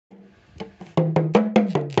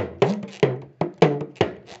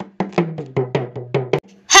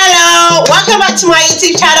welcome back to my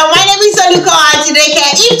YouTube channel. My name is Oluko, and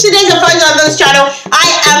if today's the first on this channel, I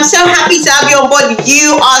am so happy to have you on board.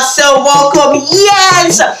 You are so welcome.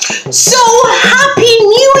 Yes, so happy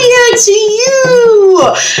new year to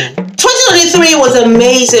you. 2023 was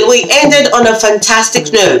amazing. We ended on a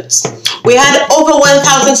fantastic note. We had over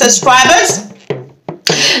 1,000 subscribers.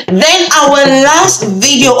 Then our last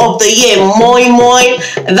video of the year, moi-moi,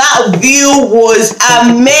 that view was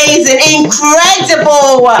amazing,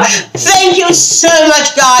 incredible. Thank you so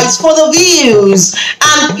much, guys, for the views.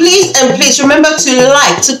 And please remember to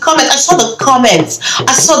like, to comment. I saw the comments,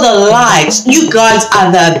 I saw the likes. You guys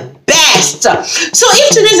are the best. So if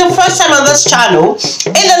today's the first time on this channel,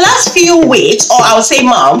 in the last few weeks, or I would say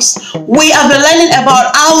months, we have been learning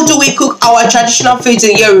about how do we cook our traditional foods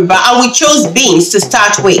in Yoruba, and we chose beans to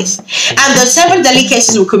start with. And the several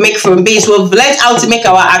delicacies we could make from beans. We've learned how to make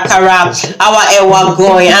our akara, our ewa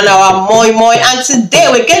goy, and our moi-moi. And today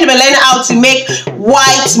we're going to be learning how to make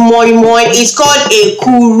white moi-moi. It's called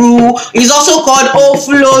Ekuru. It's also called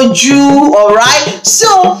ofloju. Alright,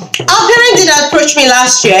 so our parents did approach me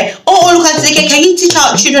last year. Oh, look at it. Can you teach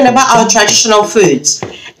our children about our traditional foods?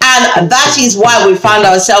 And that is why we found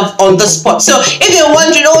ourselves on the spot. So if you're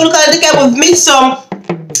wondering, oh, look at it, we've made some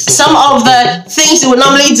of the things we would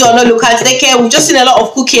normally do on No Look at It. We've just seen a lot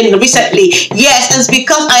of cooking recently. Yes, it's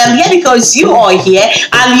because I am here because you are here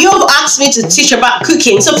and you've asked me to teach about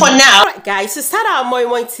cooking. So for now, alright guys, to start our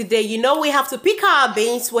moi-moi today, you know we have to pick our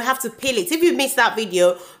beans, we have to peel it. If you missed that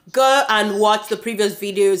video, go and watch the previous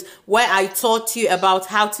videos where I taught you about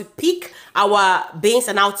how to pick our beans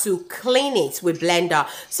and how to clean it with blender.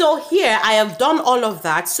 So here I have done all of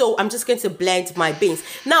that, so I'm just going to blend my beans.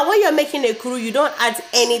 Now when you're making ekuru, you don't add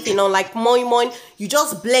anything on like moi-moi. You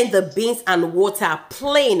just blend the beans and water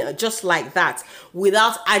plain, just like that,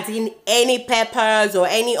 without adding any peppers or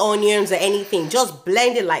any onions or anything. Just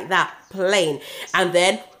blend it like that, plain, and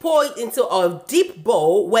then pour it into a deep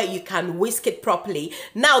bowl where you can whisk it properly.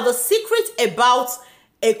 Now the secret about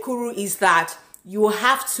ekuru is that you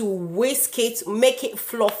have to whisk it, make it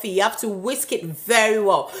fluffy. You have to whisk it very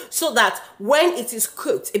well so that when it is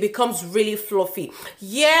cooked, it becomes really fluffy.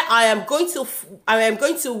 Here I am going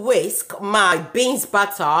to whisk my beans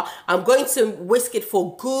batter. I'm going to whisk it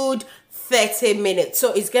for good 30 minutes,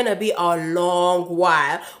 so it's gonna be a long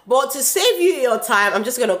while, but to save you your time, I'm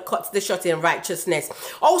just gonna cut the short in righteousness.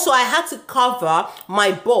 Also, I had to cover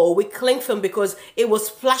my bowl with cling film because it was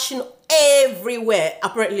splashing everywhere.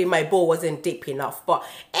 Apparently my bowl wasn't deep enough, but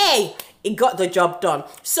hey, it got the job done.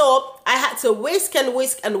 So I had to whisk and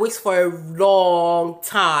whisk and whisk for a long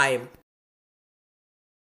time.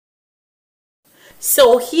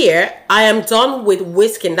 So here I am done with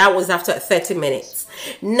whisking. That was after 30 minutes.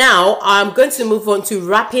 Now I'm going to move on to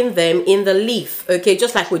wrapping them in the leaf, okay,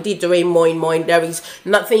 just like we did during moi-moi. There is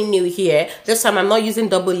nothing new here. This time I'm not using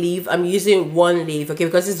double leaf, I'm using one leaf, okay,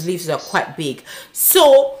 because these leaves are quite big.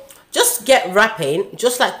 So just get wrapping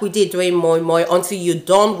just like we did during moi-moi until you're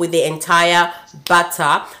done with the entire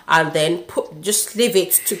batter, and then just leave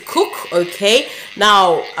it to cook. Okay,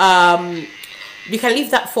 now you can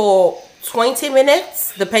leave that for 20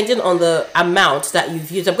 minutes depending on the amount that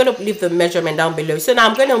you've used. I'm going to leave the measurement down below. So now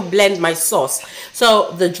I'm going to blend my sauce.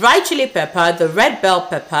 So the dried chili pepper, the red bell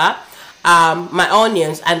pepper, my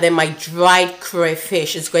onions, and then my dried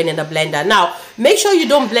crayfish is going in the blender. Now make sure you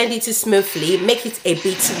don't blend it too smoothly, make it a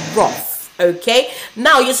bit rough. Okay,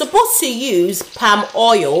 now you're supposed to use palm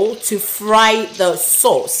oil to fry the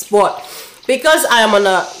sauce, but because I am on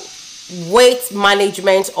a weight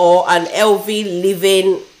management or an LV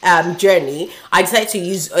living journey, I decided to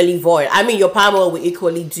use olive oil. I mean, your palm oil will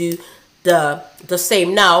equally do the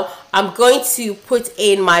same. Now I'm going to put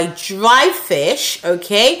in my dry fish,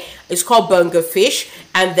 okay, it's called Bonga Fish,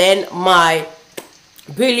 and then my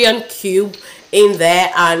bouillon cube in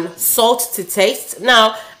there, and salt to taste.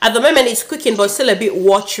 Now at the moment it's cooking but still a bit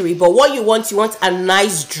watery, but what you want a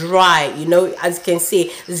nice dry, you know, as you can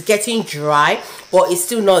see it's getting dry but it's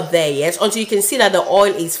still not there yet. Until you can see that the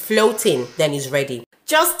oil is floating, then it's ready.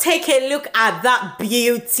 Just take a look at that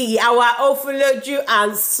beauty, our ofoloju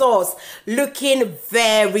and sauce looking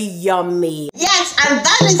very yummy. Yes, and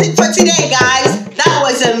that is it for today, guys. That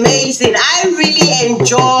was amazing. I really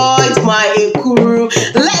enjoyed my ekuru.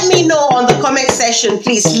 Let me know on the comment section,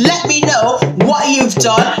 please. Let me know what you've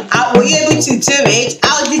done. Were you able to do it?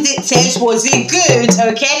 How did it taste? Was it good?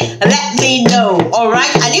 Okay, let me know. All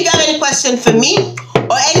right, and if you have any question for me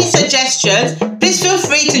or any suggestions, please feel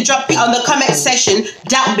free to drop it on the comment section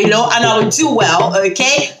down below, and I will do well,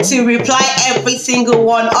 okay, to reply every single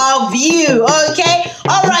one of you. Okay,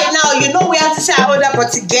 all right, now you know we have to say our order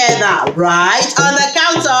but together, right? On the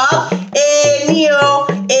count of a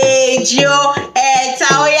new, a Ejo,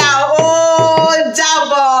 Taoya, oh,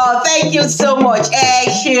 double. Thank you so much.